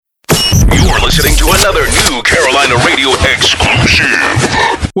listening to another new Carolina Radio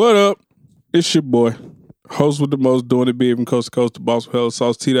exclusive. What up? It's your boy, host with the most, doing it big from coast to coast, the boss with hella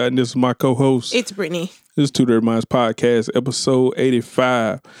sauce, T-Dot, and this is my co-host. It's Brittany. This is Two Dirty Minds Podcast, episode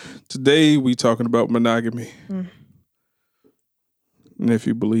 85. Today, we talking about monogamy. And if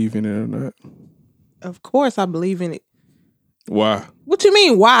you believe in it or not. Of course I believe in it. Why? What you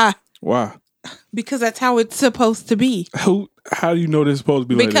mean, why? Why? Because that's how it's supposed to be. How do you know this is supposed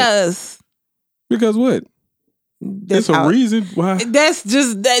to be like that? Because what? There's a reason why. That's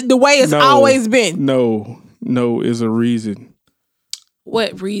just the way it's always been. No, it's a reason.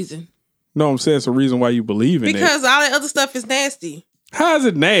 What reason? No, I'm saying it's a reason why you believe in it. Because all that other stuff is nasty. How is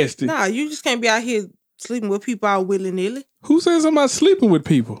it nasty? Nah, you just can't be out here sleeping with people all willy-nilly. Who says something about sleeping with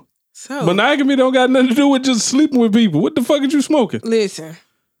people? So monogamy don't got nothing to do with just sleeping with people. What the fuck is you smoking? Listen,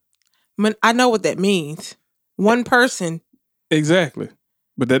 I know what that means. One person. Exactly.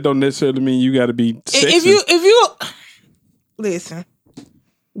 But that don't necessarily mean you got to be sexy. If you listen,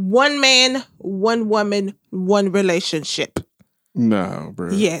 one man, one woman, one relationship. No,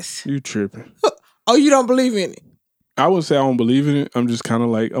 bro. Yes. You tripping. Oh, you don't believe in it? I would say I don't believe in it. I'm just kind of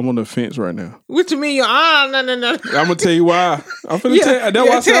like, I'm on the fence right now. What you mean? No. I'm going to tell you why. I'm going to tell you. That's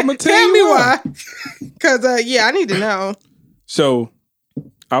why I said I'm going to tell you why. Because, I need to know. So,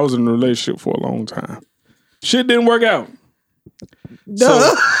 I was in a relationship for a long time. Shit didn't work out.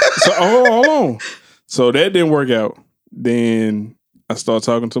 Duh. So hold on. So that didn't work out. Then I started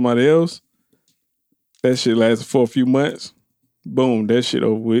talking to somebody else. That shit lasted for a few months. Boom, that shit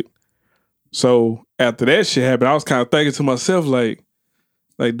over with. So after that shit happened, I was kind of thinking to myself, like,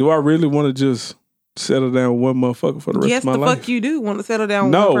 do I really want to just settle down with one motherfucker for the rest of my life? Yes, the fuck you do want to settle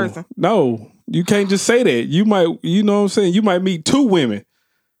down with one person. No, you can't just say that. You might, you know what I'm saying? You might meet two women.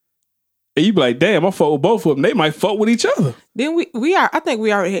 And you be like, damn, I fuck with both of them. They might fuck with each other. Then I think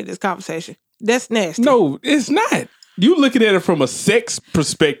we already had this conversation. That's nasty. No, it's not. You looking at it from a sex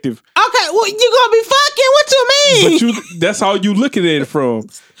perspective. Okay, well, you gonna be fucking? What you mean? But that's all you looking at it from.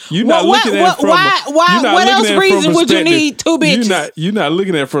 You're not looking at it from. What else reason would you need two bitches? You're not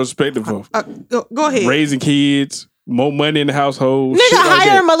looking at it from a perspective of go ahead. Raising kids, more money in the household. Nigga,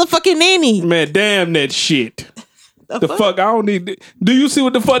 hire a motherfucking nanny. Man, damn that shit. The fuck? I don't need. Do you see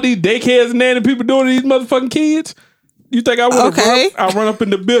what the fuck these daycares and nanny people doing to these motherfucking kids? You think I would run up in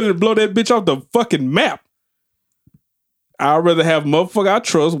the building and blow that bitch off the fucking map? I'd rather have a motherfucker I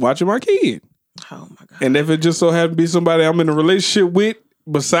trust watching my kid. Oh my God. And if it just so happens to be somebody I'm in a relationship with,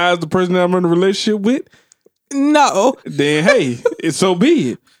 besides the person that I'm in a relationship with, no. Then hey, it's so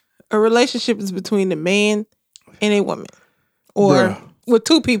be it. A relationship is between a man and a woman, or with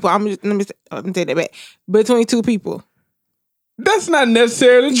two people. Let me take that back. Between two people. That's not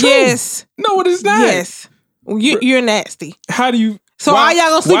necessarily true. Yes. No, it is not. Yes. You're nasty. How do you? So all y'all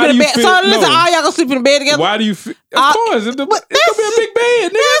gonna sleep in the bed. All y'all gonna sleep in the bed together. Why do you feel? Of course, it's gonna be a big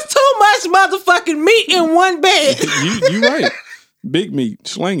bed. There's too much motherfucking meat in one bed. You right. Big meat,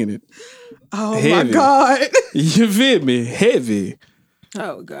 slinging it. Oh heavy. My God. You feel me? Heavy.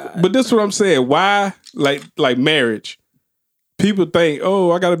 Oh God. But this is what I'm saying. Why, like marriage? People think,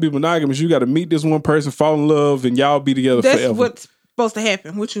 I gotta be monogamous. You gotta meet this one person, fall in love, and y'all be together forever. That's what's supposed to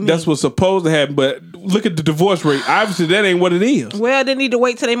happen. What you mean? That's what's supposed to happen. But look at the divorce rate. Obviously, that ain't what it is. Well, they need to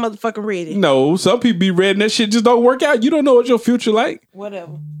wait till they motherfucking ready. No, some people be ready and that shit just don't work out. You don't know what your future like.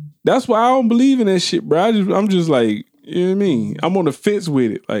 Whatever. That's why I don't believe in that shit, bro. I'm just like, you know what I mean? I'm on the fence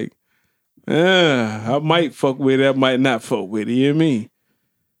with it. Like, I might fuck with it. I might not fuck with it. You know what I mean?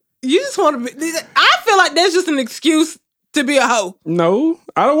 You just want to be... I feel like that's just an excuse to be a hoe. No,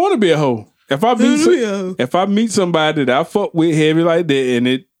 I don't want to be a hoe. If I meet somebody that I fuck with heavy like that and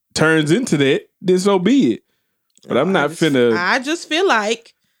it turns into that, then so be it. But I'm not finna... I just feel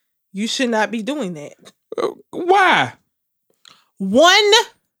like you should not be doing that. Why? One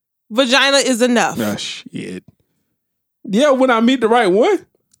vagina is enough. Ah, shit. Yeah, when I meet the right one.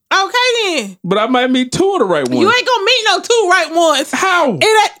 Okay, then. But I might meet two of the right ones. You ain't gonna meet no two right ones. How?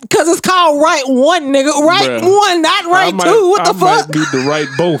 Because it's called right one, nigga. Right one, not right two. What the fuck? I might meet the right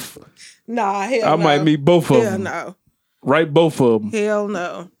both. Nah, hell no. I might meet both of them. Hell no. Right, both of them. Hell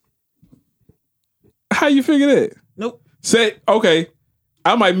no. How you figure that? Nope. Say, okay,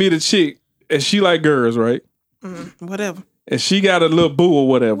 I might meet a chick and she like girls, right? Whatever. And she got a little boo or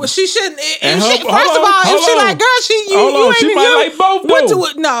whatever. Well, she shouldn't. First of all, if she like girls, she might like both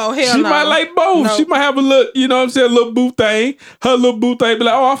though. No, hell no. She might like both. No. She might have a little, you know what I'm saying, a little boo thing. Her little boo thing be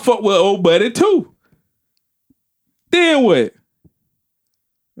like, I fuck with old buddy too. Then what?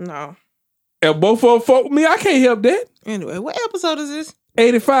 No. If both of them fuck with me, I can't help that. Anyway, what episode is this?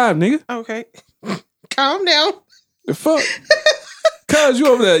 85, nigga. Okay. Calm down. The fuck? Cause you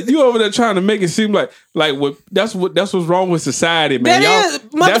over there trying to make it seem like that's what's wrong with society, man. That is, that's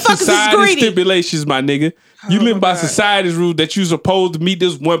motherfuckers is society greedy. stipulations, my nigga. You live by society's rules that you supposed to meet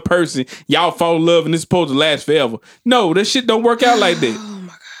this one person. Y'all fall in love and it's supposed to last forever. No, that shit don't work out like that. Oh my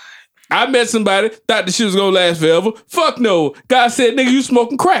God. I met somebody, thought the shit was gonna last forever. Fuck no. God said, nigga, you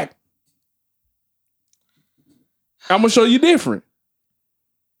smoking crack. I'm gonna show you different.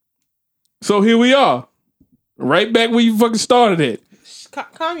 So here we are. Right back where you fucking started at.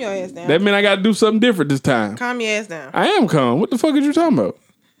 Calm your ass down. That mean I gotta do something different this time. Calm your ass down. I am calm. What the fuck are you talking about?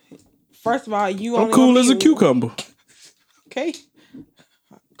 First of all, you I'm only cool gonna as a be- cucumber. Okay.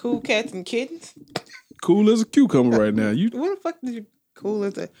 Cool cats and kittens. Cool as a cucumber right now. You What the fuck did you cool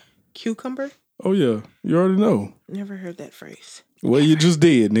as a cucumber? Oh yeah. You already know. Never heard that phrase. Well, you just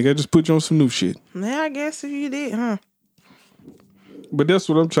did, nigga. I just put you on some new shit. Yeah, I guess you did, huh? But that's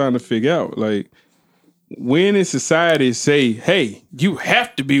what I'm trying to figure out. Like, when in society say, hey, you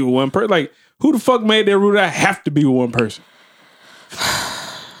have to be with one person. Like, who the fuck made that rule that I have to be with one person?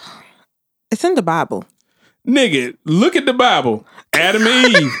 It's in the Bible. Nigga, look at the Bible. Adam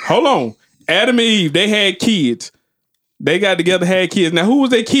and Eve. Hold on. Adam and Eve, they had kids. They got together, had kids. Now, who was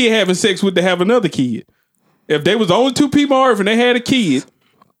that kid having sex with to have another kid? If they was the only two people on earth and they had a kid.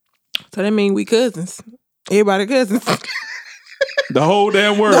 So that mean we cousins. Everybody cousins. The whole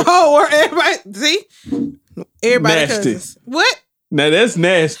damn world. The whole world. Everybody. See? Everybody Nasty. cousins. What? Now, that's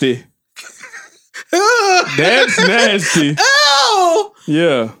nasty. Ugh. That's nasty. Oh!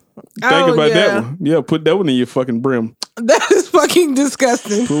 Yeah. Think about that one. Yeah, put that one in your fucking brim. That is fucking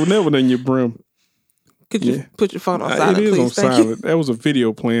disgusting. Put that one in your brim. Could you put your phone on silent, It is please? on Thank silent. you. That was a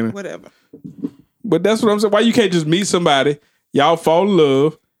video playing. Whatever. But that's what I'm saying. Why you can't just meet somebody, y'all fall in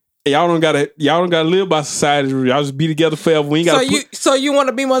love, and y'all don't gotta live by society rules. Y'all just be together forever. We ain't gotta So you want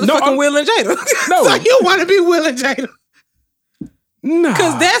to be motherfucking Will and Jada? No. So you want to be Will and Jada? Nah.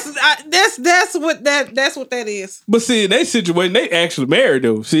 Because that's what that is. But see, in their situation, they actually married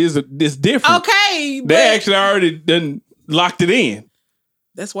though. See, it's different. Okay, They actually already done locked it in.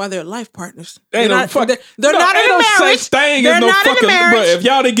 that's why they're life partners. Ain't They're no not, fuck. they're no, not in ain't a no marriage. such thing They're as no not in a fucking. marriage. Bro, if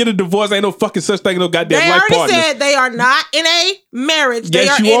y'all didn't get a divorce, ain't no fucking such thing as no goddamn They life already partners. said they are not in a marriage.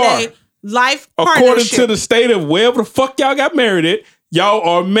 Yes, they you are are. in a life According partnership. to the state of wherever the fuck y'all got married at, y'all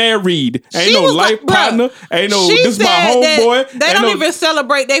are married. Ain't She no was life like, bruh, partner. Ain't no, she this my said that homeboy. They Ain't don't no, even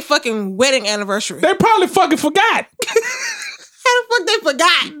celebrate their fucking wedding anniversary. They probably fucking forgot. How the fuck they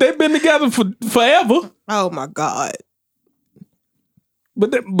forgot? They've been together for forever. Oh my God.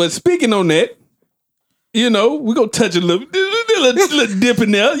 But speaking on that, you know, we gonna touch a little dip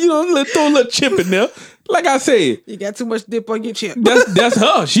in there. You know, throw a little chip in there. Like I said, You got too much dip on your chip. that's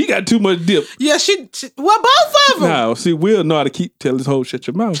her. She got too much dip. Yeah, well, both of them. Now, see, Will know how to tell this whole shut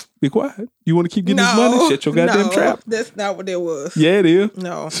your mouth. Be quiet. You want to keep getting this money? Shut your goddamn trap. That's not what it was. Yeah, it is.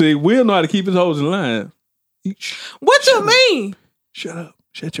 No. See, Will know how to keep his hoes in line. What you mean? Shut up.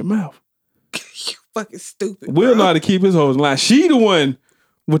 Shut your mouth. You fucking stupid. Will bro. know how to keep his hoes in line. She the one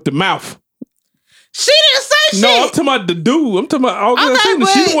with the mouth. She didn't say shit. No, I'm talking about the dude. I'm talking about Okay, She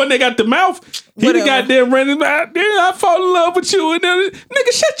but- the one that got the mouth. He the Whatever. goddamn running out there. I fall in love with you. And then,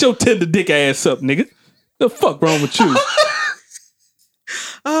 nigga, shut your tender dick ass up, nigga. The fuck wrong with you?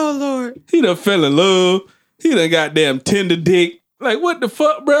 Oh Lord. He done fell in love. He done goddamn tender dick. Like, what the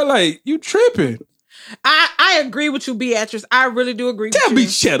fuck, bro? Like, you tripping. I agree with you, Beatrice. I really do agree Tell with me, you.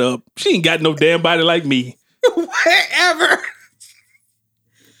 shut up. She ain't got no damn body like me. Whatever.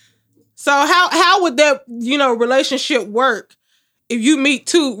 So how would that, relationship work if you meet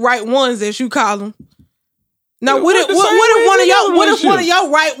two right ones, as you call them? Now, Yeah, what work if the same way one as of another what if one of relationship.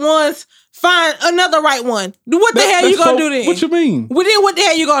 your right ones find another right one? What the hell you gonna do then? What you mean? What the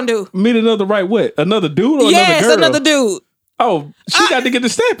hell you gonna do? Meet another right what? Another dude or Yes, another girl? another dude. Oh, she got to get the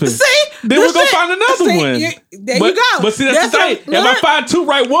stepping. See? Then The we're going to shit- find another see, one. there you go. But see, that's the thing. what- If I find two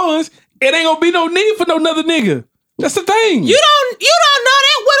right ones, it ain't going to be no need for no another nigga. That's the thing. You don't know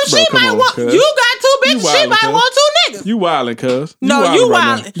that. What if Bro, she come might on, want? cuz. You got two bitches. You She wildin', might cuz. want two niggas. You wildin', cuz. No, you right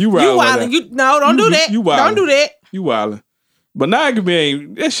now. wildin'. You wildin'. right now. You no, don't do that. You wildin'. Don't do that. You wildin'. Monogamy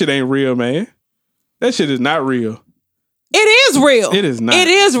ain't, that shit ain't real, man. That shit is not real. It is real. It is not. It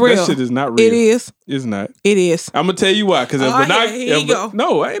is real. That shit is not real. It is. It's not. It is. I'm gonna tell you why. Because if Oh, here you go.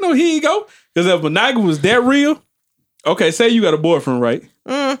 no, ain't no here you go. Because if monogamy was that real, okay, say you got a boyfriend, right?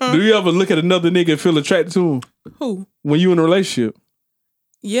 Mm-hmm. Do you ever look at another nigga and feel attracted to him Who? when you in a relationship?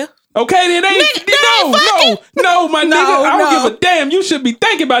 Yeah. Okay, then ain't no, my No, nigga. I don't no. give a damn. You should be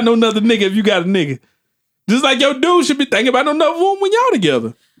thinking about no another nigga if you got a nigga. Just like your dude should be thinking about no another woman when y'all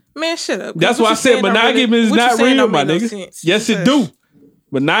together. Man, shut up. That's What why I you said saying don't monogamy really- is what you not saying real, don't my make no nigga. sense. Yes, it Hush. do.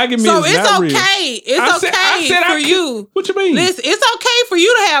 Monogamy So is it's not okay. real. It's okay for you. What you mean? Listen, it's okay for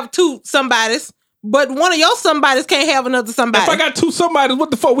you to have two somebodies, but one of your somebodies can't have another somebody. If I got two somebodies,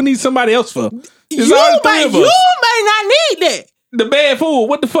 what the fuck we need somebody else for? It's you already three of us. may not need that. The bad fool.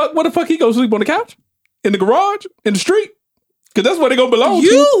 What the fuck he go sleep on the couch? In the garage? In the street? Because that's where they gonna belong to.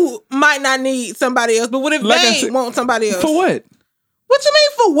 You might not need somebody else, but what if they want somebody else? For what? What you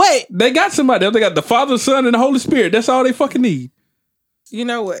mean for what? They got somebody else. They got the Father, the Son, and the Holy Spirit. That's all they fucking need. You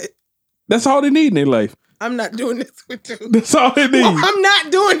know what? That's all they need in their life. I'm not doing this with you. That's all they need. I'm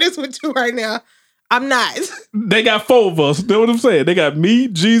not doing this with you right now. I'm not. They got four of us. That's what I'm saying. They got me,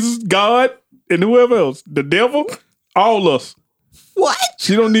 Jesus, God, and whoever else. The devil, all us. What?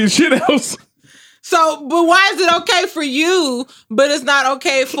 She don't need shit else. So, but why is it okay for you, but it's not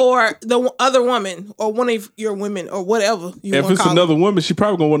okay for the other woman or one of your women or whatever you If want to it's call another it? woman, she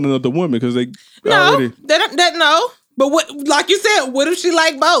probably gonna want another woman because they No, already no. But what, like you said, what if she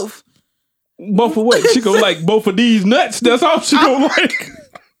like both? both of what? She gonna like both of these nuts. That's all she gonna like.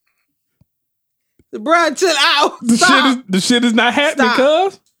 Bruh, chill out. The shit is not happening,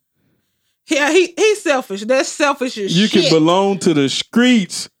 cuz. Yeah, he's selfish. That's selfish as You shit. can belong to the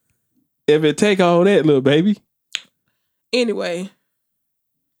streets if it take all that, little baby. Anyway.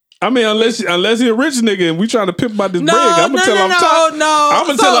 I mean, unless he a rich nigga and we trying to pimp about this bread, I'm gonna tell him top. No. I'm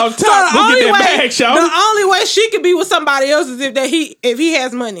gonna tell him top. Go get that bag, y'all. The only way she could be with somebody else is if he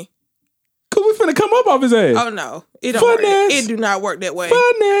has money. Cause we finna come up off his ass. Oh no, it don't work. Finesse. It do not work that way.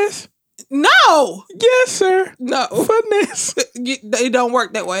 Finesse. No. Yes, sir. No. Finesse. It don't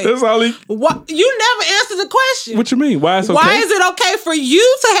work that way. That's all he. What? You never answered the question. What you mean? Why it's okay? Why is it okay for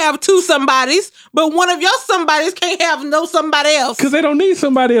you to have two somebodies, but one of your somebodies can't have no somebody else? Because they don't need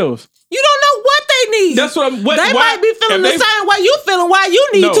somebody else. You don't know what they need. That's what I'm. They might be feeling the same way you feeling. Why you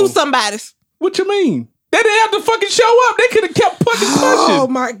need two somebodies? What you mean? They didn't have to fucking show up. They could have kept fucking pushing. Oh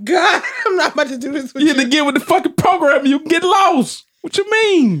my God. I'm not about to do this with you. You had to get with the fucking program and you can get lost. What you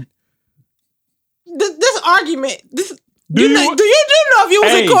mean? This argument, do you know if you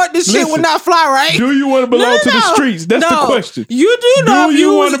was Hey, in court, this shit would not fly, right? Do you want to belong to the streets? That's the question. You do know Do if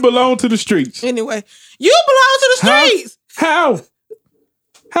you want to belong to the streets? Anyway, you belong to the streets. How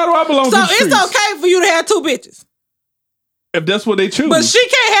do I belong to the streets? So it's okay for you to have two bitches. If that's what they choose. But she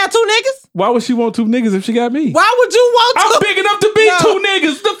can't have two niggas? Why would she want two niggas if she got me? Why would you want two? I'm big enough to be two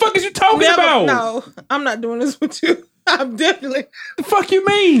niggas. The fuck is you talking about? No, I'm not doing this with you. I'm definitely. The fuck you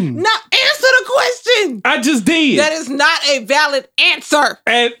mean? Now answer the question. I just did. That is not a valid answer.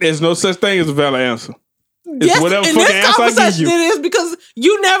 And there's no such thing as a valid answer. It's yes, whatever in fucking this answer I give conversation you. it is because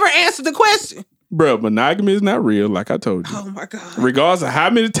you never answered the question. Bro, monogamy is not real, like I told you. Oh my God. Regardless of how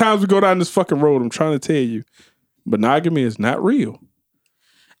many times we go down this fucking road, I'm trying to tell you, monogamy is not real.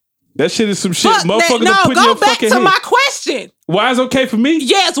 That shit is some shit motherfuckers are putting in your fucking head. Go back to my question. Why is it okay for me?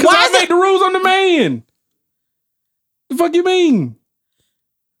 Yes, because I make the rules on the man. The fuck you mean?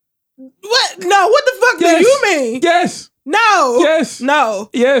 What? No, what the fuck do you mean? Yes. No. Yes. No.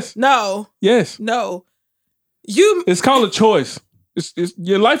 Yes. No. Yes. No. It's called a choice. It's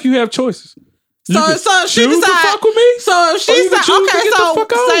your life. You have choices. So if she choose decides, to fuck with me. So if she said,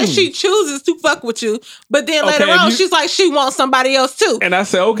 okay, say she chooses to fuck with you, but then later on she's like she wants somebody else too. And I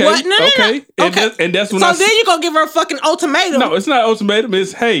say, okay, what? No. And that's when so then you gonna give her a fucking ultimatum. No, it's not ultimatum.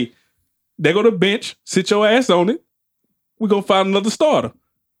 It's hey, they go to bench, sit your ass on it. We're gonna find another starter.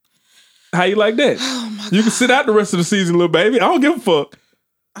 How you like that? Oh my God. You can sit out the rest of the season, little baby. I don't give a fuck.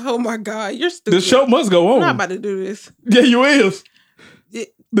 Oh my God, you're stupid. The show must go on. I'm not about to do this. Yeah, you is.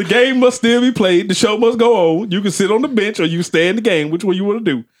 The game must still be played. The show must go on. You can sit on the bench or you can stay in the game. Which one you want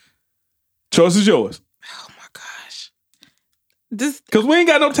to do? Choice is yours. Oh my gosh. Because we ain't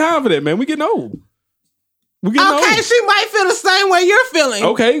got no time for that, man. We getting old. Okay, she might feel the same way you're feeling.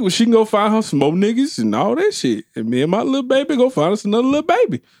 Okay, well, she can go find her some more niggas and all that shit. And me and my little baby go find us another little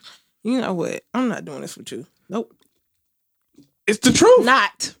baby. You know what? I'm not doing this with you. Nope. It's the truth.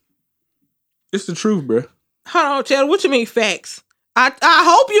 Not. It's the truth, bro. Hold on, Chad. What you mean facts? I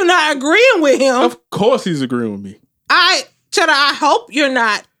hope you're not agreeing with him. Of course he's agreeing with me. Cheddar, I hope you're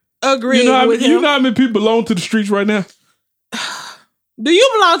not agreeing with him. You know how many people belong to the streets right now? Do you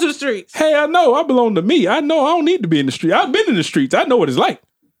belong to the streets? Hey, I know. I belong to me. I know I don't need to be in the street. I've been in the streets. I know what it's like.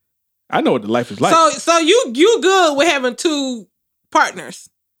 I know what the life is like. So you good with having two partners?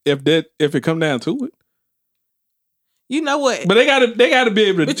 If it come down to it. You know what? But they gotta be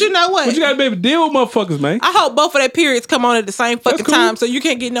able to. But you know what? But you gotta be able to deal with motherfuckers, man. I hope both of their periods come on at the same fucking time, so you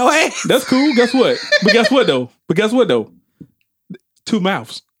can't get no ass. That's cool. Guess what? But guess what though? Two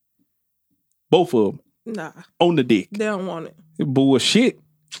mouths. Both of them. Nah. On the dick. They don't want it. Bullshit.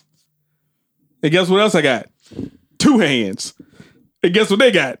 And guess what else I got? Two hands. And guess what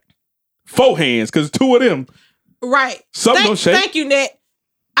they got? 4 hands, because 2 of them. Right. Something don't shake. Thank you, Nat.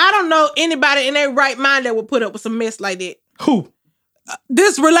 I don't know anybody in their right mind that would put up with some mess like that. Who?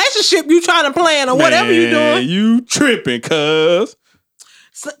 This relationship you trying to plan or whatever you doing. You tripping, cuz.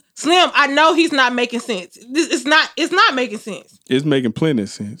 Slim, I know he's not making sense. It's not making sense. It's making plenty of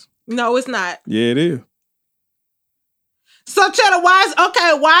sense. No, it's not. Yeah, it is. So, Cheddar,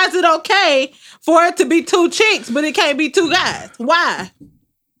 why is it okay for it to be 2 chicks, but it can't be 2 guys? Why?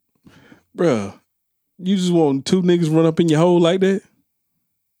 Bruh, you just want 2 niggas run up in your hole like that?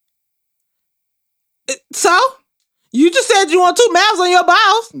 So? You just said you want 2 mouths on your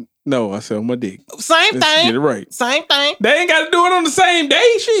balls. No, I said on my dick. Same Let's thing. get it right. Same thing. They ain't got to do it on the same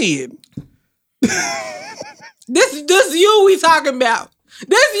day, shit. This you we talking about.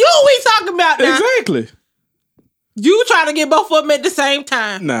 This you we talking about now. Exactly. You trying to get both of them at the same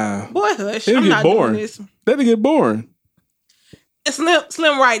time. Nah. Boy, hush. It'll I'm get not boring. doing this. That'll get boring.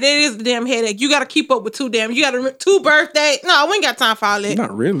 Slim, right. That is the damn headache. You got to keep up with 2 damn. You got to 2 birthdays. No, we ain't got time for all that.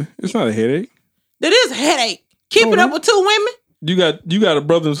 Not really. It's not a headache. That is a headache. Keeping up with 2 women. You got a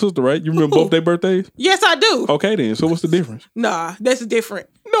brother and sister, right? You remember both their birthdays? Yes, I do. Okay, then. So what's the difference? Nah, that's different.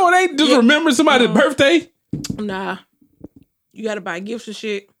 No, it ain't just remembering somebody's birthday. Nah. You got to buy gifts and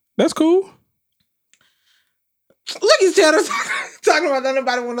shit. That's cool. Look at Cheddar talking about that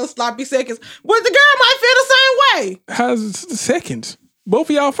nobody want no sloppy seconds. But the girl might feel the same way. How's it seconds? Both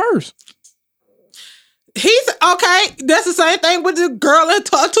of y'all first. He's okay. That's the same thing with the girl and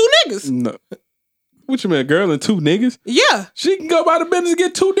 2 niggas. No. What you mean, a girl and 2 niggas? Yeah. She can go by the business and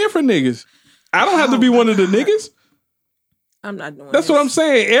get 2 different niggas. I don't have to be one of the niggas. I'm not doing That's this. what I'm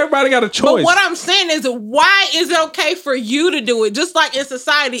saying. Everybody got a choice. But what I'm saying is, why is it okay for you to do it? Just like in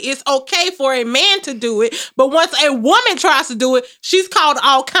society, it's okay for a man to do it. But once a woman tries to do it, she's called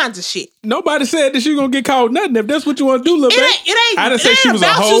all kinds of shit. Nobody said that she's going to get called nothing. If that's what you want to do, little bit. It ain't. I didn't say she was a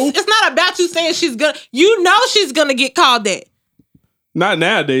hoe. It's not about you saying she's gonna. You know she's gonna get called that. Not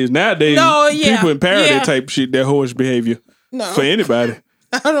nowadays. Nowadays, people empower that type of shit, that horse behavior. No. For anybody.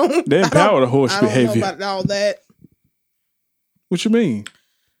 They empower the horse behavior. I don't know about all that. What you mean?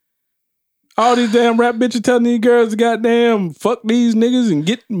 All these damn rap bitches telling these girls to goddamn fuck these niggas and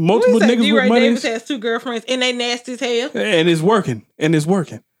get multiple niggas with money. Davis has 2 girlfriends and they nasty as hell. And it's working.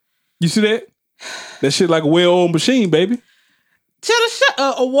 You see that? That shit like a well-oiled machine, baby.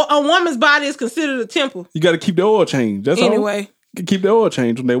 A woman's body is considered a temple. You got to keep the oil change. That's all. Anyway. Keep the oil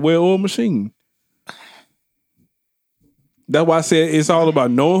change on that well-oiled machine. That's why I said it's all about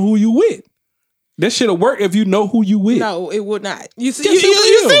knowing who you with. That shit'll work if you know who you with. No, it would not. You see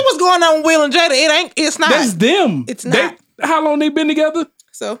what's going on with Will and Jada? It's not. That's them. It's not. How long they been together?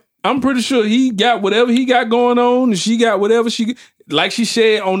 So I'm pretty sure he got whatever he got going on, and she got whatever she. Like she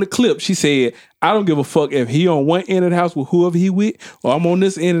said on the clip, she said, "I don't give a fuck if he on one end of the house with whoever he with, or I'm on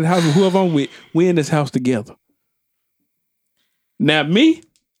this end of the house with whoever I'm with. We in this house together." Now me,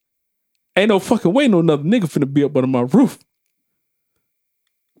 ain't no fucking way no another nigga finna be up under my roof.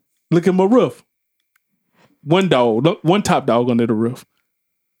 Look at my roof. One top dog under the roof.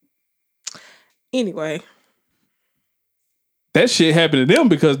 Anyway. That shit happened to them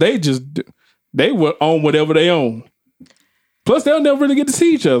because they were on whatever they own. Plus, they'll never really get to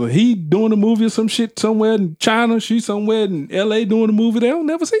see each other. He doing a movie or some shit somewhere in China. She somewhere in LA doing a movie. They don't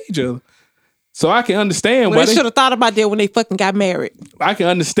never see each other. So I can understand why they should have thought about that when they fucking got married. I can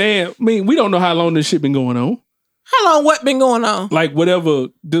understand. I mean, we don't know how long this shit been going on. How long what been going on? Like whatever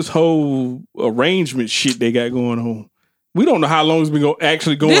this whole arrangement shit they got going on. We don't know how long it's been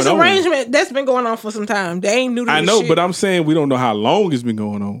actually going on. This arrangement, that's been going on for some time. They ain't new to this I know, shit. but I'm saying we don't know how long it's been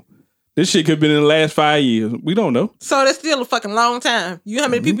going on. This shit could have been in the last 5 years. We don't know. So that's still a fucking long time. You know how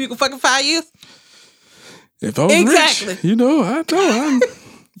many people you can fucking 5 years? If I was rich, you know, I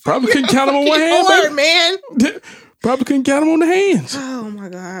probably couldn't count them on one hand. Hard, man. Probably couldn't count them on the hands. Oh my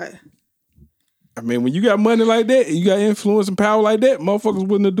God. I mean, when you got money like that, you got influence and power like that, motherfuckers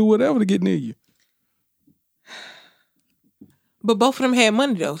willing to do whatever to get near you. But both of them had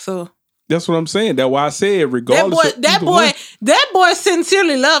money though, so that's what I'm saying. That's why I said regardless. That boy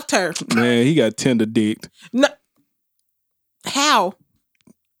sincerely loved her. Man, he got tender dicked. No, how?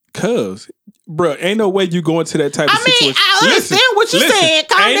 Cause, bro, ain't no way you go into that type of situation. I understand what you're saying.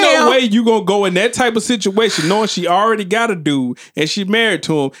 Calm ain't down. No way you gonna go in that type of situation knowing she already got a dude and she married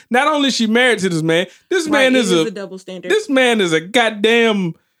to him. Not only is she married to this man, man is a double standard. This man is a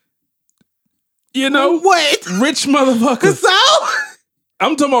goddamn, what? Rich motherfucker. So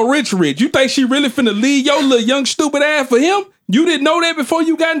I'm talking about rich. You think she really finna leave your little young stupid ass for him? You didn't know that before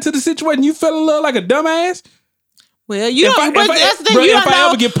you got into the situation. You fell in love like a dumbass. Well, you If don't. I- But if I- that's the thing. bro, You if don't I know.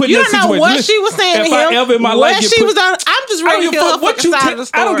 ever get put in You that don't know situation, what listen, she was saying if to I him. ever in my what life get she put- was on. I'm just I ready don't to give a hear her fuck what fucking you side of the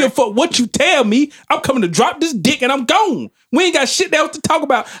story. I don't give a fuck what you tell me. I'm coming to drop this dick and I'm gone. We ain't got shit else to talk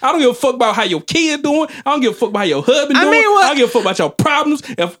about. I don't give a fuck about how your kid doing. I don't give a fuck about how your husband I doing. mean, what- I don't give a fuck about your problems.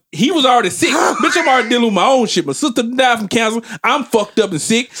 If he was already sick, bitch, I'm already dealing with my own shit. My sister died from cancer. I'm fucked up and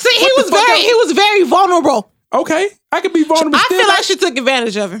sick. See, he What the fuck he was very vulnerable. Okay, I could be vulnerable. I still. feel like she took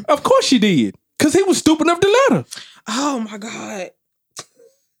advantage of him. Of course she did. Because he was stupid enough to let her. Oh my God.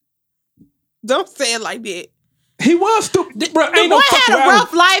 Don't say it like that. He was stupid. Bro, The ain't boy no fucking had a way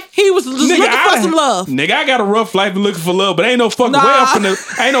rough life. He was just looking for some love. Nigga, I got a rough life and looking for love, but ain't no fucking Nah. way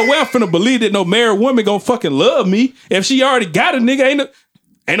ain't no way I'm finna believe that no married woman gonna fucking love me. If she already got a nigga,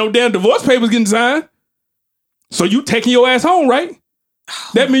 ain't no damn divorce papers getting signed. So you taking your ass home, right?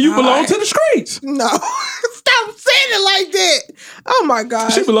 That mean you belong to the streets. No. Stop saying it like that. Oh my God.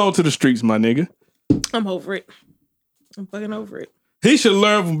 She belong to the streets, my nigga. I'm over it. I'm fucking over it. He should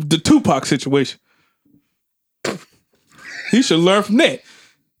learn from the Tupac situation. He should learn from that.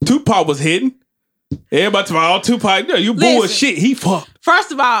 Tupac was hidden. Everybody talking about Tupac. No, you Listen. bullshit. He fucked.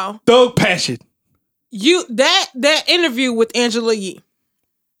 First of all, Thug passion. that interview with Angela Yee.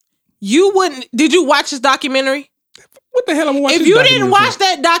 Did you watch this documentary? What the hell am I watching? If you didn't watch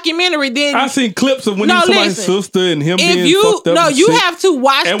that documentary, then I seen clips of when No, he was somebody's listen. sister and him being if you fucked up. no, and you shit. have to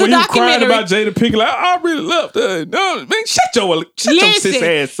watch And the when he was crying documentary. about Jada Pinkett, like, I really loved her. No, man, shut your Listen. sis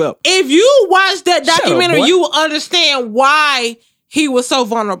ass up. If you watch that Shut up, documentary, boy. you will understand why he was so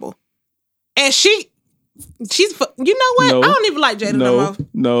vulnerable. And she's, you know what? No. I don't even like Jada no more.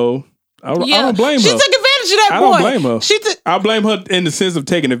 No. I Yeah. don't blame she her. took advantage of that I boy. don't blame her. She took, I blame her in the sense of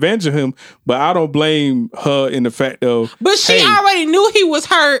taking advantage of him, but I don't blame her in the fact of. but she hey, already knew he was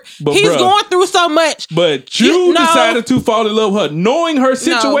hurt. But He's bruh, going through so much. But you No. decided to fall in love with her, knowing her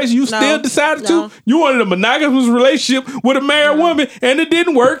situation. You no, still decided no. to. You wanted a monogamous relationship with a married woman, and it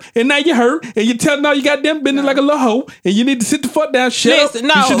didn't work. And now you're hurt, and you're telling all you goddamn business like a little hoe, and you need to sit the fuck down. Shut up.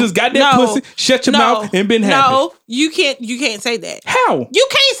 No, you should just got that no, pussy, shut your no, mouth, and been happy. No, you can't say that. How? You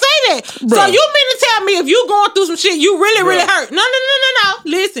can't say that. Bruh. So you mean to tell me if you going through some shit, you really Bruh. hurt? No.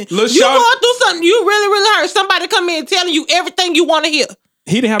 Listen, Lil' you Shawty- going through something you really hurt. Somebody come in telling you everything you want to hear.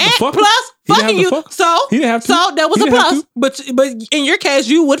 He didn't have to And fuck. plus, He didn't fucking have you. to fuck. So He didn't have to. So that was He a didn't have plus. to. But in your case,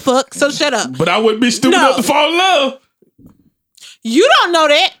 you would fuck. So shut up. But I wouldn't be stupid No. enough to fall in love. You don't know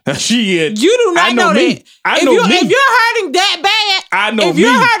that. Shit. You do not I know know me. that. I know me. If you're hurting that bad, I know if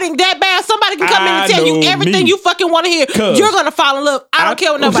you're me. hurting that bad, somebody can come in I and tell you know everything me. you fucking want to hear. 'Cause You're gonna fall in love. I don't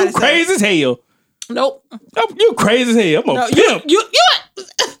care what nobody You crazy says. as hell. Nope. You crazy as hell. I'm a No, pimp. you.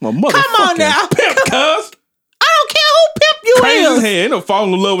 I'm a motherfucking Come on now. pimp, cuz. I don't care who pimp you Crazy as is. hell. Ain't no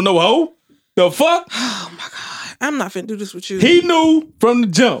falling in love with no hoe. The fuck? Oh my God, I'm not finna do this with you. He knew from the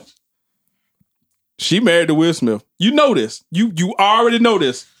jump. She married to Will Smith. You know this. You already know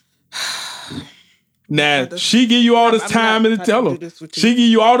this. Now, she give you all this time and tell him. She give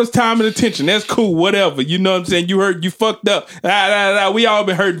you all this time and attention. That's cool, whatever. You know what I'm saying? You hurt, you fucked up. We all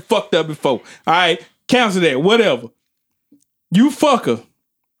been hurt and fucked up before. All right, cancel that, whatever. You fuck her.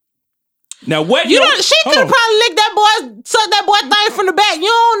 Now what? You don't. She could have probably licked that boy, sucked that boy thing from the back. You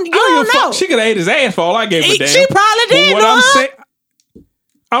don't know. Fuck. She could have ate his ass for all I gave a damn. She probably did. But what no? I'm saying,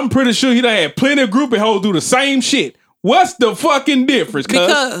 I'm pretty sure he done had plenty of groupie hoes do the same shit. What's the fucking difference?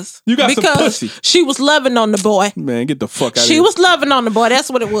 Because you got some pussy. She was loving on the boy. Man, get the fuck out of here. She was loving on the boy. That's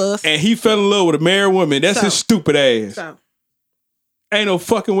what it was. And he fell in love with a married woman. That's So. his stupid ass. So. Ain't no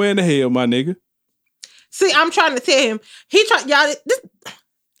fucking way in the hell, my nigga. See, I'm trying to tell him.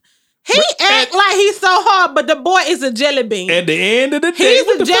 He act like he's so hard, but the boy is a jelly bean. At the end of the day, He's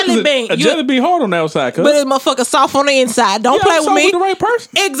what a the fuck jelly is it? bean. A jelly bean hard on the outside, cuz. But his motherfucker soft on the inside. Don't play I'm with so me. with the right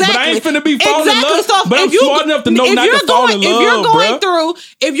person. Exactly. But I ain't finna be falling in love. So but I'm smart enough to know not to fall in love,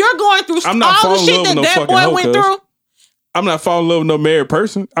 If you're going bruh. through I'm not all the falling in shit love that with no that fucking boy hoe, went cuz. through, I'm not falling in love with no married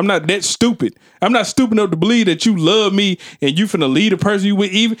person. I'm not that stupid. I'm not stupid enough to believe that you love me and you finna lead a person you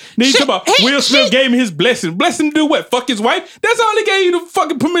with even. Then you talk about Will Smith gave me his blessing. Blessing to do what? Fuck his wife? That's all he gave you the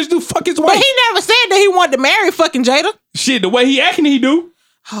fucking permission to do. Fuck his wife. but he never said that he wanted to marry fucking Jada. Shit, the way he acting, he do.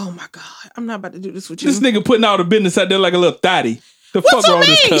 Oh my God. I'm not about to do this with you. This nigga putting all the business out there like a little thotty. The What fuck you wrong with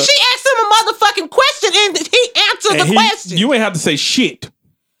this mean? cunt? She asked him a motherfucking question and he answered And the question. You ain't have to say shit.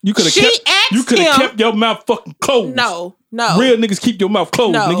 You could have She kept. asked You could have him- kept your mouth fucking closed. No. Real niggas keep your mouth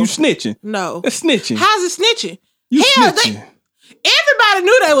closed. No. Nigga, you snitching. No. That's snitching. How's it snitching? You Hell, snitching. everybody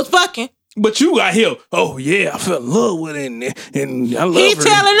knew they was fucking. But you got here. Oh yeah, I fell in love with it, and I love her. He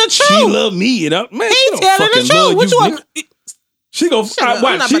telling the She truth. love me, and man, He she don't telling the fucking truth. love Which you, one? nigga. She go. Shut up. I'm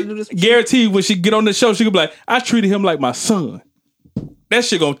Watch. not She about to do this with you. guarantee when she get on the show, she gonna be like, I treated him like my son. That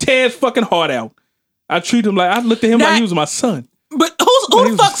shit gonna tear his fucking heart out. I treat him like I looked at him like he was my son. But who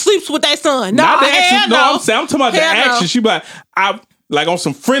the fuck sleeps with that son? No, Not the action. No, no. I'm talking about the action. She be like on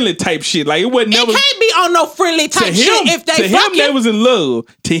some friendly type shit. Like it wasn't never. It can't be on no friendly type shit if they fucking. They was in love.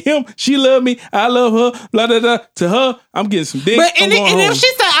 To him, she loved me. I love her. Blah blah blah. To her, I'm getting some dick. But and if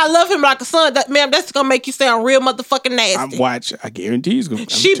she said I love him like a son, that's gonna make you sound real motherfucking nasty. I guarantee he's gonna.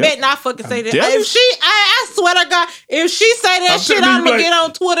 She bet not fucking say that. If she, I swear to God, if she say that shit, I'm gonna get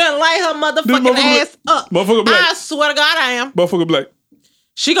on Twitter and light her motherfucking ass up. Motherfucker black. I swear to God, I am. Motherfucker black.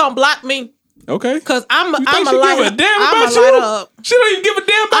 She gonna block me. Okay. Cause I'm a light up. She don't even give a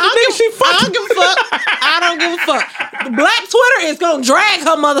damn about the nigga she fucking. I don't give a fuck. I don't give a fuck. Black Twitter is gonna drag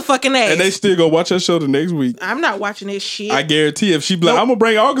her motherfucking ass. And they still gonna watch her show the next week. I'm not watching this shit. I guarantee if she be like, I'm gonna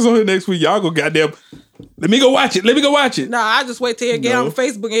bring August on here next week, y'all go goddamn. Let me go watch it. Nah, I just wait till it get on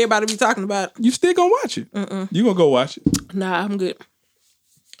Facebook and everybody be talking about it. You still gonna watch it. You gonna go watch it. Nah, I'm good.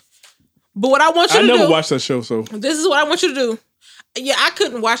 But what I want you to do. I never watched that show, so. This is what I want you to do. Yeah, I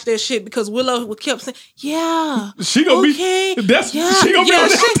couldn't watch that shit because Willow kept saying, "Yeah, she gonna be." She gonna be on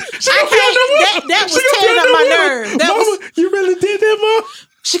that. That was tearing up my nerve. Mama, you really did that, Mom?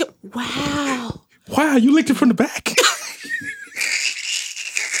 She go, "Wow, you licked it from the back."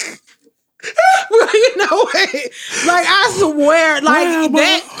 Well, you know what? Like I swear, like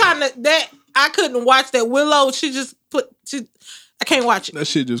that I couldn't watch that. Willow, I can't watch it. That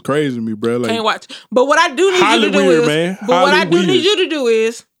shit just crazy to me, bro. Like, can't watch it. But what I do need you to do is, man. But what I do need you to do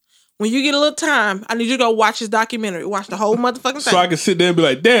is, when you get a little time, I need you to go watch his documentary. Watch the whole motherfucking thing. So I can sit there and be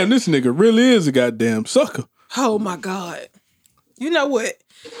like, damn, this nigga really is a goddamn sucker. Oh my God. You know what?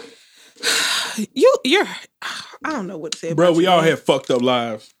 You're I don't know what to say about bro, we you, all man. had fucked up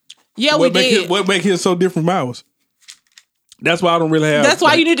lives. Yeah, we did. What make his so different from ours? That's why I don't really have. That's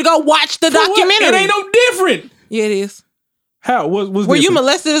why you need to go watch the documentary. It ain't no different. Yeah, it is. How? Were you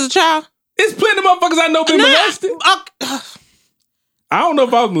molested as a child? It's plenty of motherfuckers I know been molested. I don't know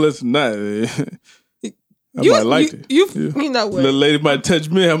if I was molested or not. I might like it. You know what? Little lady might touch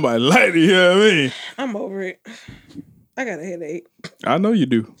me, I might like it, you know what I mean? I'm over it. I got a headache. I know you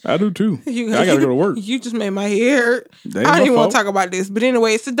do. I do too. I gotta go to work. You just made my head hurt. I don't even want to talk about this. But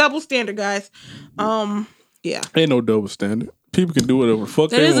anyway, it's a double standard, guys. Yeah. Ain't no double standard. People can do whatever the fuck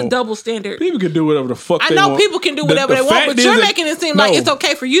they want. That is a double standard. People can do whatever the fuck they want. I know people can do whatever they want, but you're making it seem like it's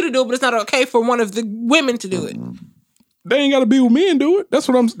okay for you to do it, but it's not okay for one of the women to do it. They ain't got to be with me and do it. That's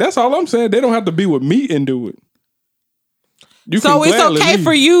all I'm saying. They don't have to be with me and do it. So it's okay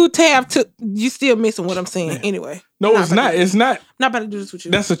for you to have to. You still missing what I'm saying anyway. No, it's not. It's not. I'm not about to do this with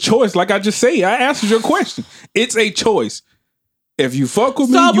you. That's a choice. Like I just say, I answered your question. It's a choice. If you fuck with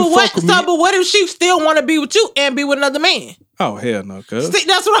me, you fuck with me. But what if she still want to be with you and be with another man? Oh, hell no, cuz.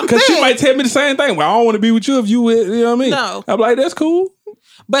 That's what I'm saying. Because she might tell me the same thing. Well, I don't want to be with you if you know what I mean? No. I'm like, that's cool.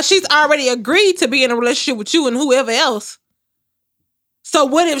 But she's already agreed to be in a relationship with you and whoever else. So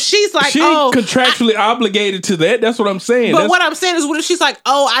what if she's like, contractually obligated to that? That's what I'm saying. But what I'm saying is, what if she's like,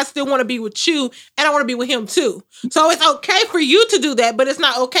 I still want to be with you and I want to be with him too. So it's okay for you to do that, but it's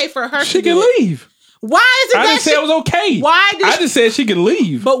not okay for her to do it. She can leave. Why is it I didn't say it was okay. I just said she can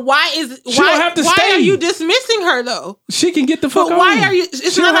leave. But why is it? She don't have to stay. Why are you dismissing her though? She can get the fuck on. But why are you?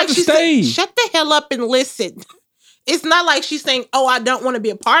 It's she not don't like have to stay. Shut the hell up and listen. It's not like she's saying, I don't want to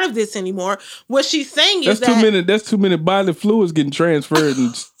be a part of this anymore. What she's saying is that's too many bodily fluids getting transferred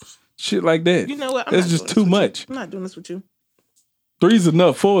and shit like that. You know what? That's just too much. I'm not doing this with you. 3's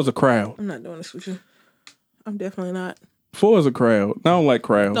enough. 4 is a crowd. I'm not doing this with you. I'm definitely not. 4 is a crowd. I don't like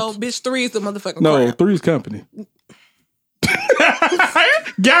crowds. No, bitch, 3 is the motherfucking crowd. No, 3 is company.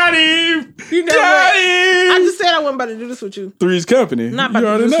 Got him! You know Got what? him! I just said I wasn't about to do this with you. 3 is company. Not about you to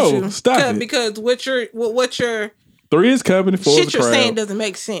already do this know. with you. Stop it. Because what your 3 is company, 4 is a crowd. Shit you're saying doesn't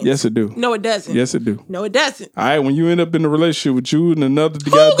make sense. Yes, it do. No, it doesn't. Yes, it do. No, it doesn't. All right, when you end up in a relationship with you and another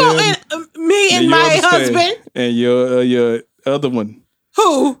me and my husband and your other one.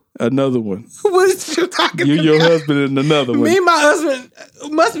 Who? Another one. What is you talking you, about? Your husband and another one. Me and my husband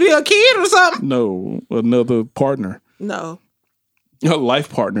must be a kid or something. No, another partner. No. A life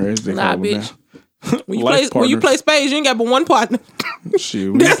partner, as they call bitch. Now. When you play spades, you ain't got but one partner.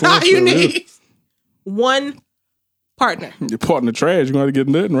 Shit, that's all you need. One partner. Your partner trash, you're going to get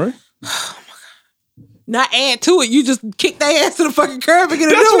nothing, right? Oh my God. Not add to it. You just kick their ass to the fucking curb and get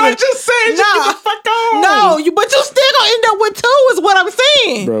a new one. That's what I just said. Nah. Get the fuck on. No, but you still gonna end up with 2 is what I'm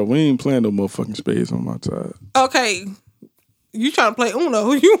saying. Bro, we ain't playing no motherfucking spades on my side. Okay. You trying to play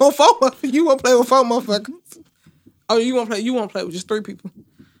Uno. You want 4 You want to play with 4 motherfuckers. Oh, you want to play with just 3 people.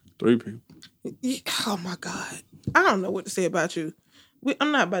 3 people. Oh my God. I don't know what to say about you.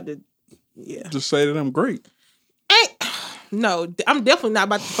 I'm not about to. Yeah. Just say that I'm great. No, I'm definitely not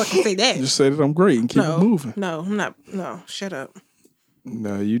about to fucking say that. Just say that I'm great and keep it moving. No, I'm not. No, shut up.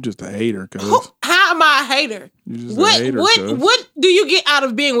 No, you just a hater, cuz. How am I a hater? You just a hater, cuz. What do you get out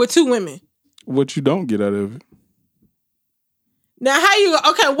of being with two women? What you don't get out of it. Now, how you...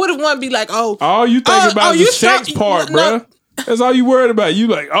 Okay, what if one be like, oh... All you think about is the sex part, bruh. That's all you worried about. You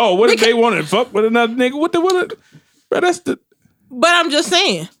like, oh, what if they want to fuck with another nigga? What? Bro, that's the... But I'm just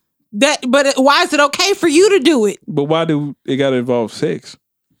saying. But why is it okay for you to do it? But why do it got to involve sex?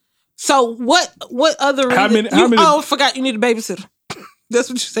 So what other reason... How many... Oh, I forgot you need a babysitter. That's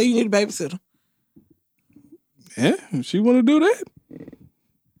what you say, you need a babysitter. Yeah, if she want to do that.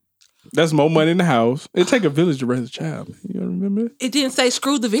 That's more money in the house. It take a village to raise a child. You remember that? It didn't say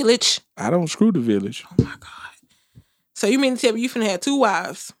screw the village. I don't screw the village. Oh my God. So you mean to tell me you finna have two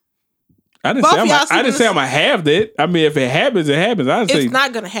wives? I didn't say I'm gonna have that. I mean, if it happens, it happens. It's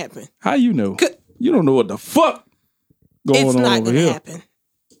not gonna happen. How you know? You don't know what the fuck going on over here. It's not gonna happen.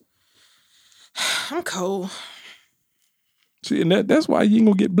 I'm cold. See, and that's why you ain't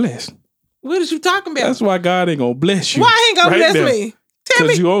gonna get blessed. What is you talking about? That's why God ain't gonna bless you. Why he ain't gonna bless me? Tell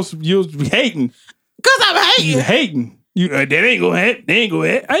me. Because you hating. Because I'm hating. You hating. That ain't gonna happen. They ain't gonna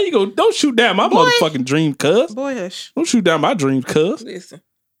happen. How you gonna... Don't shoot down my motherfucking dream, cuz. Boy, hush. Don't shoot down my dreams, cuz. Listen.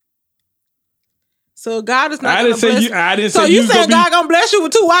 So God is not gonna bless you. I didn't say you saying God gonna bless you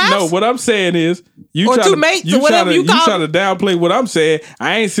with two wives? No, what I'm saying is or two mates or whatever you call you trying to downplay what I'm saying.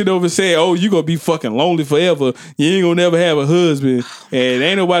 I ain't sit over and say, oh, you gonna be fucking lonely forever. You ain't gonna never have a husband and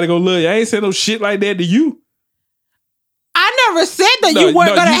ain't nobody gonna love you. I ain't saying no shit like that to you. I never said that you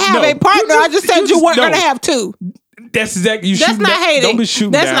weren't gonna have a partner. I just said you weren't gonna have two. That's exactly That's not hating. Don't be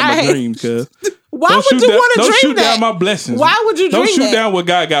shooting down my dreams, cuz. Why would you want to dream that? Don't shoot down my blessings. Why would you dream that? Don't shoot down what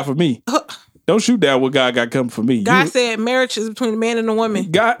God got for me. Don't shoot down what God got coming for me. God said marriage is between a man and a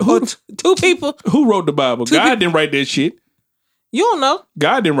woman. God, two people. Who wrote the Bible? God didn't write that shit. You don't know.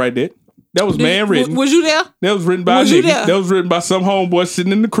 God didn't write that. That was man written. Was you there? That was written by a nigga. That was written by some homeboy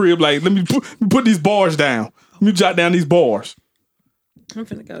sitting in the crib like, let me put these bars down. Let me jot down these bars. I'm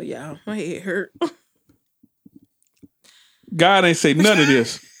finna go, y'all. My head hurt. God ain't say none of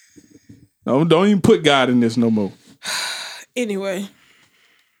this. No, don't even put God in this no more. Anyway.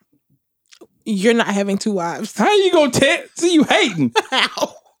 You're not having two wives. How you gonna see you hating?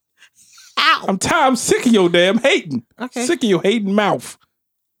 Ow. I'm sick of your damn hating. Okay. Sick of your hating mouth.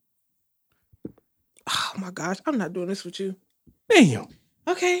 Oh my gosh, I'm not doing this with you. Damn.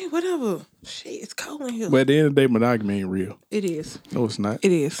 Okay, whatever. Shit, it's cold in here. But at the end of the day, monogamy ain't real. It is. No, it's not.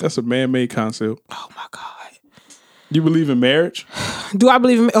 It is. That's a man-made concept. Oh my God. You believe in marriage? Do I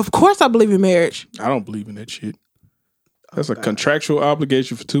believe in... Of course I believe in marriage. I don't believe in that shit. That's a contractual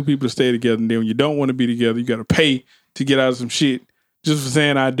obligation for two people to stay together. And then when you don't want to be together, you got to pay to get out of some shit just for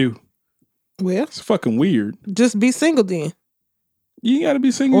saying I do. Well, it's fucking weird. Just be single then. You ain't got to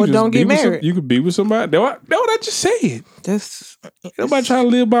be single. Or don't get married. You could be with somebody. That's what I just said. Nobody trying to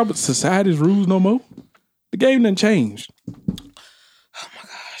live by society's rules no more. The game done changed. Oh my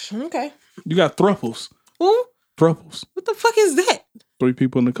gosh. Okay. You got thruples. Who? Thruples. What the fuck is that? 3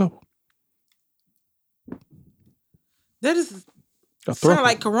 people in a couple. That sound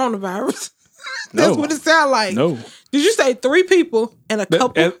like coronavirus. No. That's what it sound like. No. Did you say 3 people and a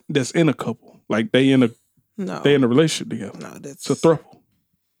couple? That's in a couple. Like they in a relationship together. No, that's it's a throuple.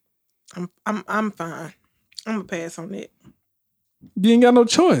 I'm fine. I'm gonna pass on that. You ain't got no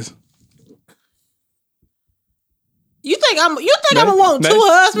choice. You think I'm gonna want 2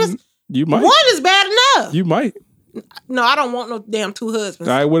 husbands? You might. 1 is bad enough. You might. No, I don't want no damn 2 husbands.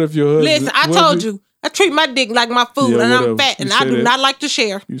 All right, what if your husband... Listen, I told you. I treat my dick like my food, and I'm fat, and I do not like to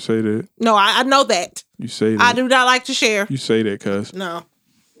share. You say that. No, I know that. You say that. I do not like to share. You say that, cuz. No.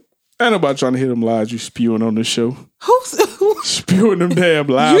 Ain't nobody trying to hear them lies you spewing on this show. Who's spewing them damn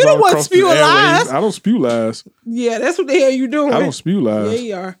lies? You the one spewing lies. I don't spew lies. Yeah, that's what the hell you doing. I don't spew lies. Yeah,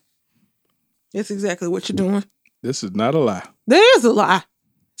 you are. That's exactly what you're doing. This is not a lie. There is a lie.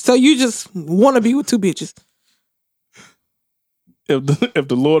 So you just want to be with 2 bitches. If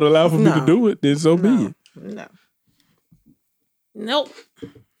the Lord allow for me to do it, then so be it. No. Nope.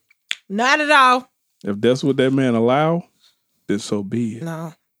 Not at all. If that's what that man allow, then so be it.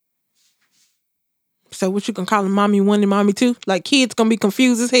 No. So what you gonna call him, mommy 1 and mommy 2? Like kids gonna be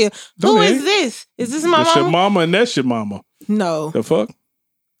confused as hell. Who is this? Is this my mama? That's your mama and that's your mama. No. The fuck?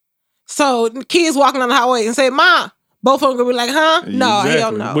 So kids walking on the highway and say, "Ma," both of them gonna be like, "Huh?" No,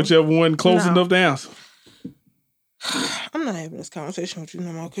 hell no. Whichever one close enough to answer. I'm not having this conversation with you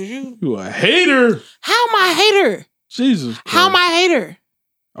no more because you a hater. How am I a hater? Jesus Christ. How am I a hater?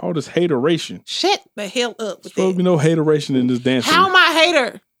 All this hateration. Shut the hell up with supposed to be no hateration in this dance. How am I a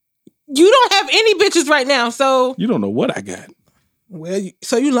hater? You don't have any bitches right now, so You don't know what I got. well,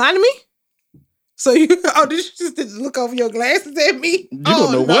 so you lying to me? So you did you just look over your glasses at me? You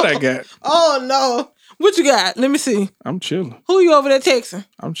don't know what I got. Oh no. What you got? Let me see. I'm chilling. Who you over there texting?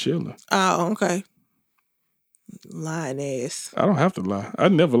 I'm chilling. Oh, okay. Lying ass. I don't have to lie. I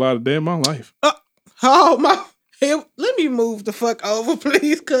never lied a day in my life. Oh my. Hey, let me move the fuck over,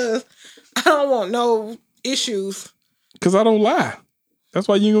 please, because I don't want no issues. Because I don't lie. That's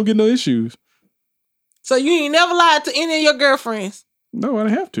why you ain't gonna get no issues. So you ain't never lied to any of your girlfriends? No, I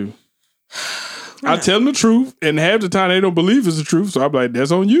don't have to. I tell them the truth, and half the time they don't believe it's the truth, so I'm like,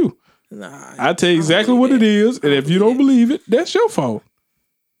 that's on you. Nah. I tell you exactly what it is, and if you don't believe it, that's your fault.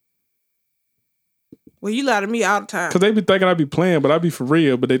 Well, you lie to me all the time. Because they be thinking I be playing, but I be for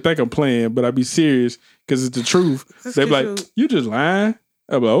real, but they think I'm playing, but I be serious because it's the truth. They be like, you just lying?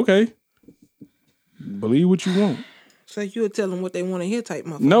 I be like, okay. Believe what you want. So you would tell them what they want to hear type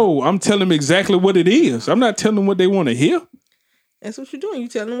motherfucker. No, I'm telling them exactly what it is. I'm not telling them what they want to hear. That's what you're doing. You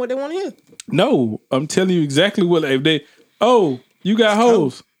telling them what they want to hear. No, I'm telling you exactly what, if they, you got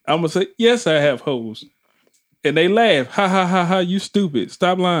hoes. I'm going to say, yes, I have hoes. And they laugh. Ha, ha, ha, ha, you stupid.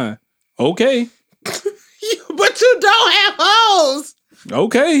 Stop lying. Okay. But you don't have hoes.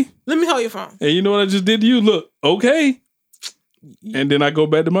 Okay. Let me hold your phone. And you know what I just did to you? Look, okay. And then I go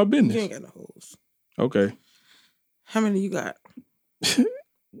back to my business. You ain't got no hoes. Okay. How many you got?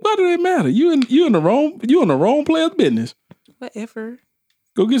 Why do they matter? You in the wrong player's business. Whatever.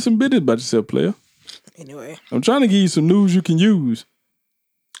 Go get some business about yourself, player. Anyway. I'm trying to give you some news you can use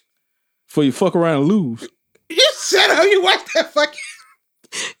before you fuck around and lose. You shut up. You watch that fucking...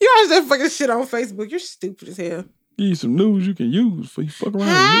 You watch that fucking shit on Facebook. You're stupid as hell. Give you some news you can use before you fuck around and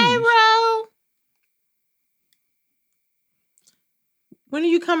Hi, lose. Ro. When are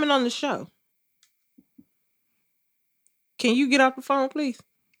you coming on the show? Can you get off the phone, please?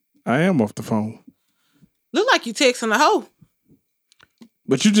 I am off the phone. Look like you texting a hoe.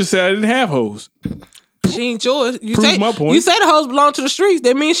 But you just said I didn't have hoes. She ain't yours. You Prove say, my point. You say the hoes belong to the streets.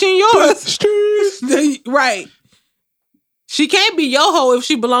 That means she ain't yours. Right. She can't be your hoe if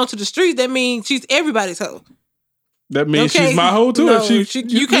she belongs to the streets. That means she's everybody's hoe. That means Okay. she's my hoe too. No, If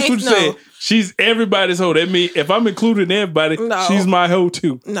you can't. That's what you said. She's everybody's hoe. That means if I'm including everybody, No. she's my hoe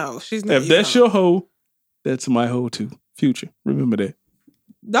too. No, she's not. If that's your hoe, that's my hoe too. Future. Remember that.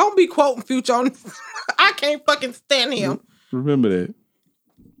 Don't be quoting Future on. I can't fucking stand him. Remember that.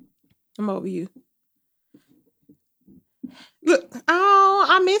 I'm over you. Look, oh,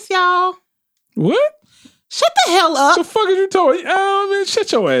 I miss y'all. What? Shut the hell up. The fuck is you talking? Man,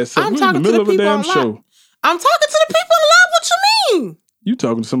 shut your ass up. I'm We're talking in the to middle the of a people damn online. show. I'm talking to the people in love. What you mean? You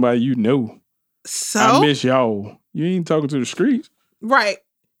talking to somebody you know. So I miss y'all. You ain't talking to the streets. right.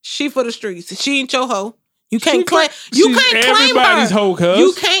 She for the streets. She ain't your hoe. You can't She- claim. You she's can't claim everybody's her. hoe, cuz.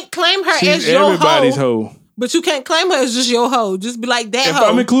 You can't claim her She's as your everybody's hoe. hoe. But you can't claim her as just your hoe. Just be like that If hoe.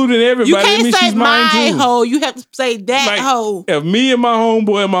 I'm including everybody, You that can't means say she's mine my too. hoe. You have to say that Like, hoe. If me and my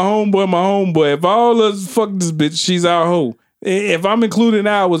homeboy, if all of us fuck this bitch, she's our hoe. If I'm including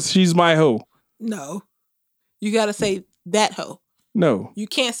ours, she's my hoe. No. You got to say that hoe. No. You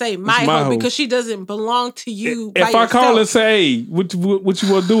can't say my my hoe hoe. because she doesn't belong to you. If by I call yourself. and say, hey, what you want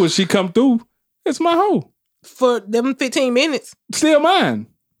to do? And she come through, it's my hoe. For them 15 minutes. Still mine.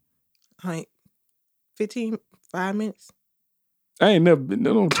 Like 5 minutes. I ain't never been.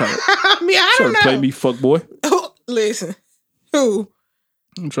 Don't try to, I mean, I try don't to know. play me fuck boy. Listen. Who?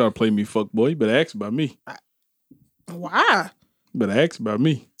 Don't try to play me fuck boy. You better ask about me. Why? You better ask about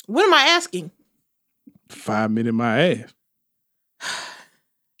me. What am I asking? 5 minutes my ass.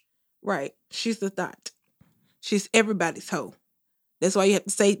 Right. She's the thought. She's everybody's hoe. That's why you have to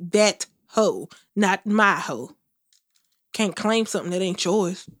say that hoe, not my hoe. Can't claim something that ain't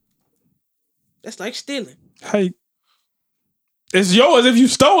yours. That's like stealing. Hey, it's yours if you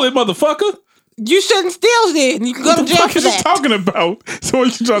stole it, motherfucker. You shouldn't steal then. You can go to What the jail fuck for is you that. talking about? So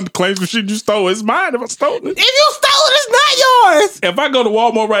you trying to claim some shit you stole? It's mine if I stole it. If you stole it, it's not yours. If I go to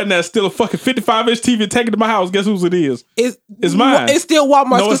Walmart right now and steal a fucking 55-inch TV and take it to my house, guess whose it is? It's mine. It's still Walmart's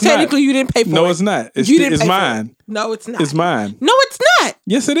No, because it's not. technically you didn't pay for it. No, it's not. It's, You didn't it's pay for mine. it. No, it's not. It's mine. No, it's not.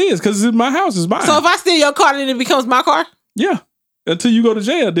 Yes, it is because it's my house. It's mine. So if I steal your car, then it becomes my car? Yeah. Until you go to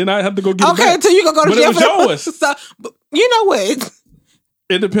jail, then I have to go get it Okay, back. until you go to But jail. it was yours. So, but you know what?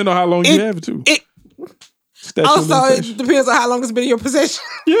 It depends on how long you have it to. Statute of Also, limitation. it depends on how long it's been in your possession.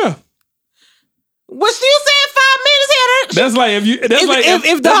 Yeah. What you said 5 minutes here? That's like if you. That's If- like if-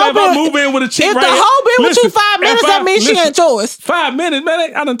 if the that's like hoe if I been- move in with a chick If right the here. hoe been with you Listen, 5 minutes, if that means she ain't yours. 5 minutes,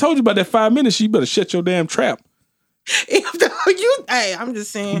 man. I done told you about that 5 minutes. You better shut your damn trap. Hey, I'm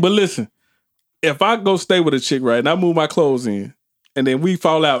just saying. But listen, if I go stay with a chick, right, and I move my clothes in, And then we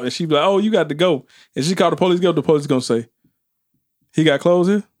fall out, and she be like, "Oh, you got to go." And she called the police. The police gonna say, "He got clothes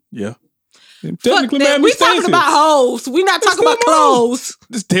here." Yeah. And technically, Fuck that. man, We talking about hoes. We not talking about clothes.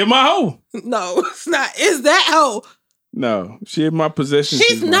 Just tell my hoe. No, it's not. It's that hoe. No, she in my possession.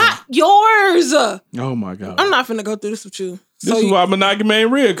 She's not yours. Oh my God. I'm not finna go through this with you. This is why monogamy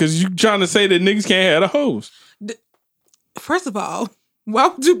ain't real, because you trying to say that niggas can't have the hoes. First of all, why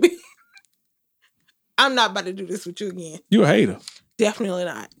would you be? I'm not about to do this with you again. You a hater. Definitely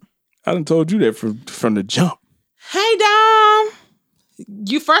not. I done told you that from the jump. Hey, Dom.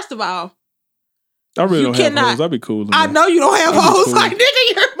 You, first of all, I really don't have hoes. I'll be cool. I know you don't have hoes. Cool. Like,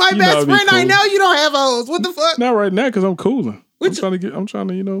 nigga, you're my best friend. Cool. I know you don't have hoes. What the fuck? Not right now, because I'm cooling. I'm trying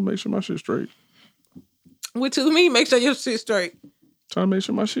to, make sure my shit's straight. What you mean? Make sure your shit's straight. Trying to make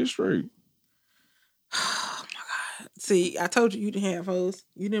sure my shit's straight. Oh my God. See, I told you didn't have hoes.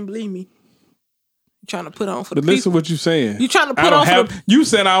 You didn't believe me. You trying to put on for the people. Listen what you saying. You trying to put on for the... You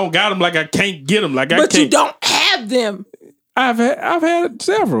said I don't got them, like I can't get them. But you don't have them. I've had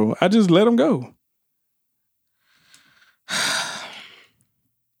several. I just let them go.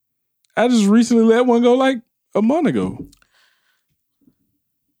 I just recently let one go like a month ago.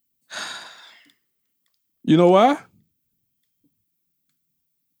 You know why?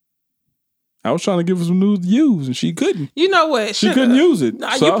 I was trying to give her some news to use, and she couldn't. You know what? She couldn't use it.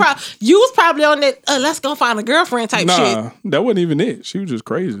 Nah, you was probably on that, let's go find a girlfriend type shit. Nah, that wasn't even it. She was just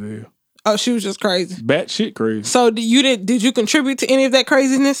crazy there. Oh, she was just crazy. Bat shit crazy. So did you contribute to any of that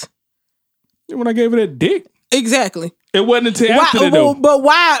craziness? When I gave her that dick. Exactly. It wasn't until after that, though. But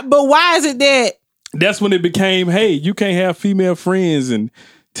why is it that? That's when it became, hey, you can't have female friends and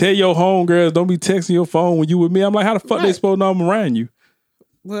tell your homegirls don't be texting your phone when you with me. I'm like, how the fuck they supposed to know I'm around you?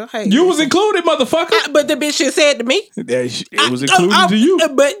 Well, hey. You was included, motherfucker. But the bitch shit said to me. It was included to you.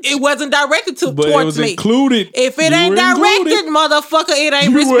 But it wasn't directed towards me. It was included. If it ain't directed, motherfucker, it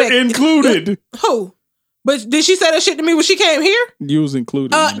ain't respected. You were included. Who? But did she say that shit to me when she came here? You was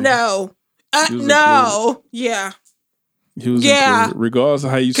included. No. No. Yeah. You was included. Regardless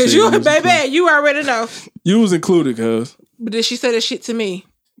of how you say it. Because baby, you already know. You was included, cuz. But did she say that shit to me?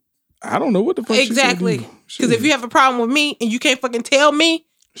 I don't know what the fuck exactly. Because if you have a problem with me and you can't fucking tell me,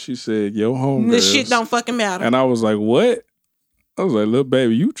 she said, yo, homegirls. This shit don't fucking matter. And I was like, what? I was like, little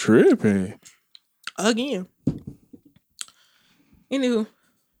baby, you tripping. Again. Anywho.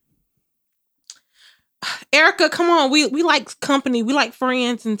 Erica, come on. We like company. We like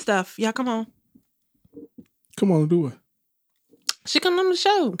friends and stuff. Y'all come on. Come on and do it. She come on the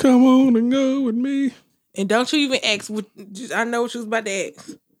show. Come on and go with me. And don't you even ask. I know what you was about to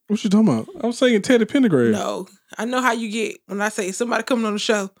ask. What you talking about? I was saying Teddy Pendergrass. No. I know how you get when I say somebody coming on the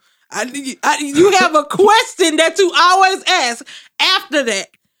show. You have a question that you always ask after that.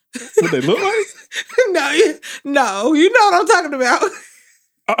 What they look like? No, you know what I'm talking about.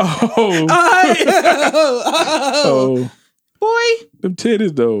 Oh. Boy. Them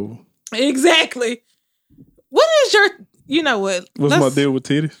titties, though. Exactly. What is your, you know what? What's my deal with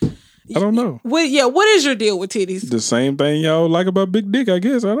titties? I don't know. What is your deal with titties? The same thing y'all like about big dick, I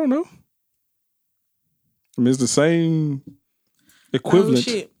guess. I don't know. I mean, it's the same equivalent. Oh,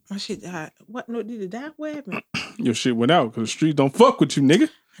 shit. My shit died. What? No, did it die? What happened? Your shit went out because the streets don't fuck with you, nigga.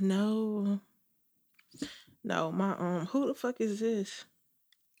 No, my who the fuck is this?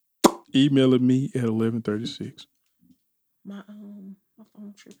 Emailing me at 11:36. My phone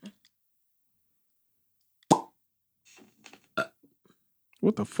tripping.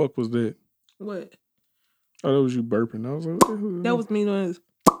 What the fuck was that? What? Oh, that was you burping. I was like, that was me doing this.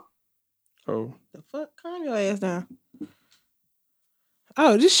 Oh. The fuck? Calm your ass down.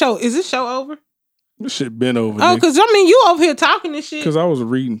 Oh, is this show over? This shit been over. Oh, because I mean, you over here talking this shit. Because I was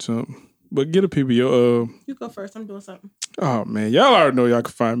reading something. But get a peep of your You go first. I'm doing something. Oh man, y'all already know y'all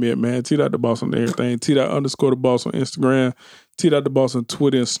can find me at man T.the-boss on everything. T._the-boss on Instagram. T.the-boss on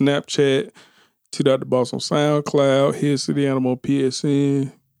Twitter and Snapchat. T.the-boss on SoundCloud. Here's City Animal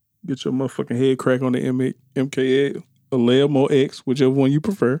PSN. Get your motherfucking head crack on the MKX or Lem or X, whichever one you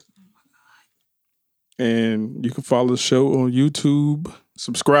prefer. And you can follow the show on YouTube.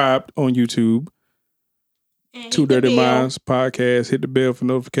 Subscribe on YouTube. Two Dirty Minds podcast. Hit the bell for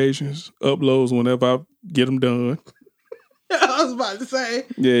notifications. Uploads whenever I get them done. I was about to say.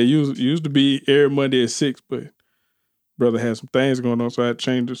 Yeah, it used to be every Monday at 6, but brother had some things going on, so I had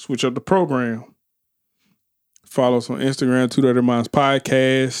to switch up the program. Follow us on Instagram, Two Dirty Minds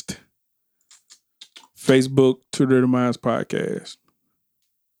podcast. Facebook, Two Dirty Minds podcast.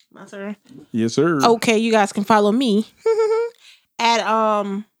 My turn. Yes, sir. Okay, you guys can follow me at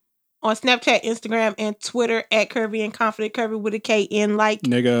on Snapchat, Instagram, and Twitter at Curvy and Confident. Curvy with a K in like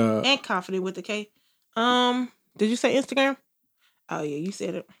nigga. And Confident with a K. Did you say Instagram? Oh yeah, you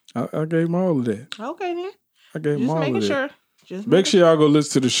said it. I gave them all of that. Okay then. I gave them Just all of making that. sure. Just Make sure y'all go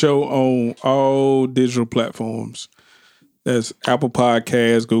listen to the show on all digital platforms. That's Apple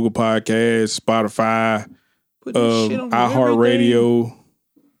Podcasts, Google Podcasts, Spotify, Put this shit on everything. iHeartRadio.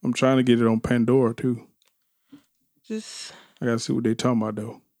 I'm trying to get it on Pandora too. Just I gotta see what they talking about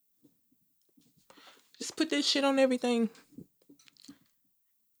though. put this shit on everything.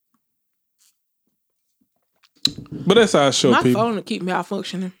 But that's our show, My people. phone to keep me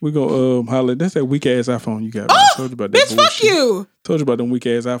malfunctioning. We go holler. That's that weak ass iPhone you got. Man. I told you about that Bitch, fuck you. Told you about them weak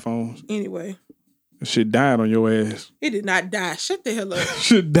ass iPhones. Anyway. That shit dying on your ass. It did not die. Shut the hell up.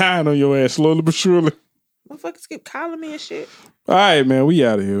 Shit dying on your ass slowly but surely. Motherfuckers keep calling me and shit. All right, man. We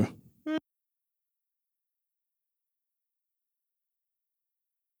out of here.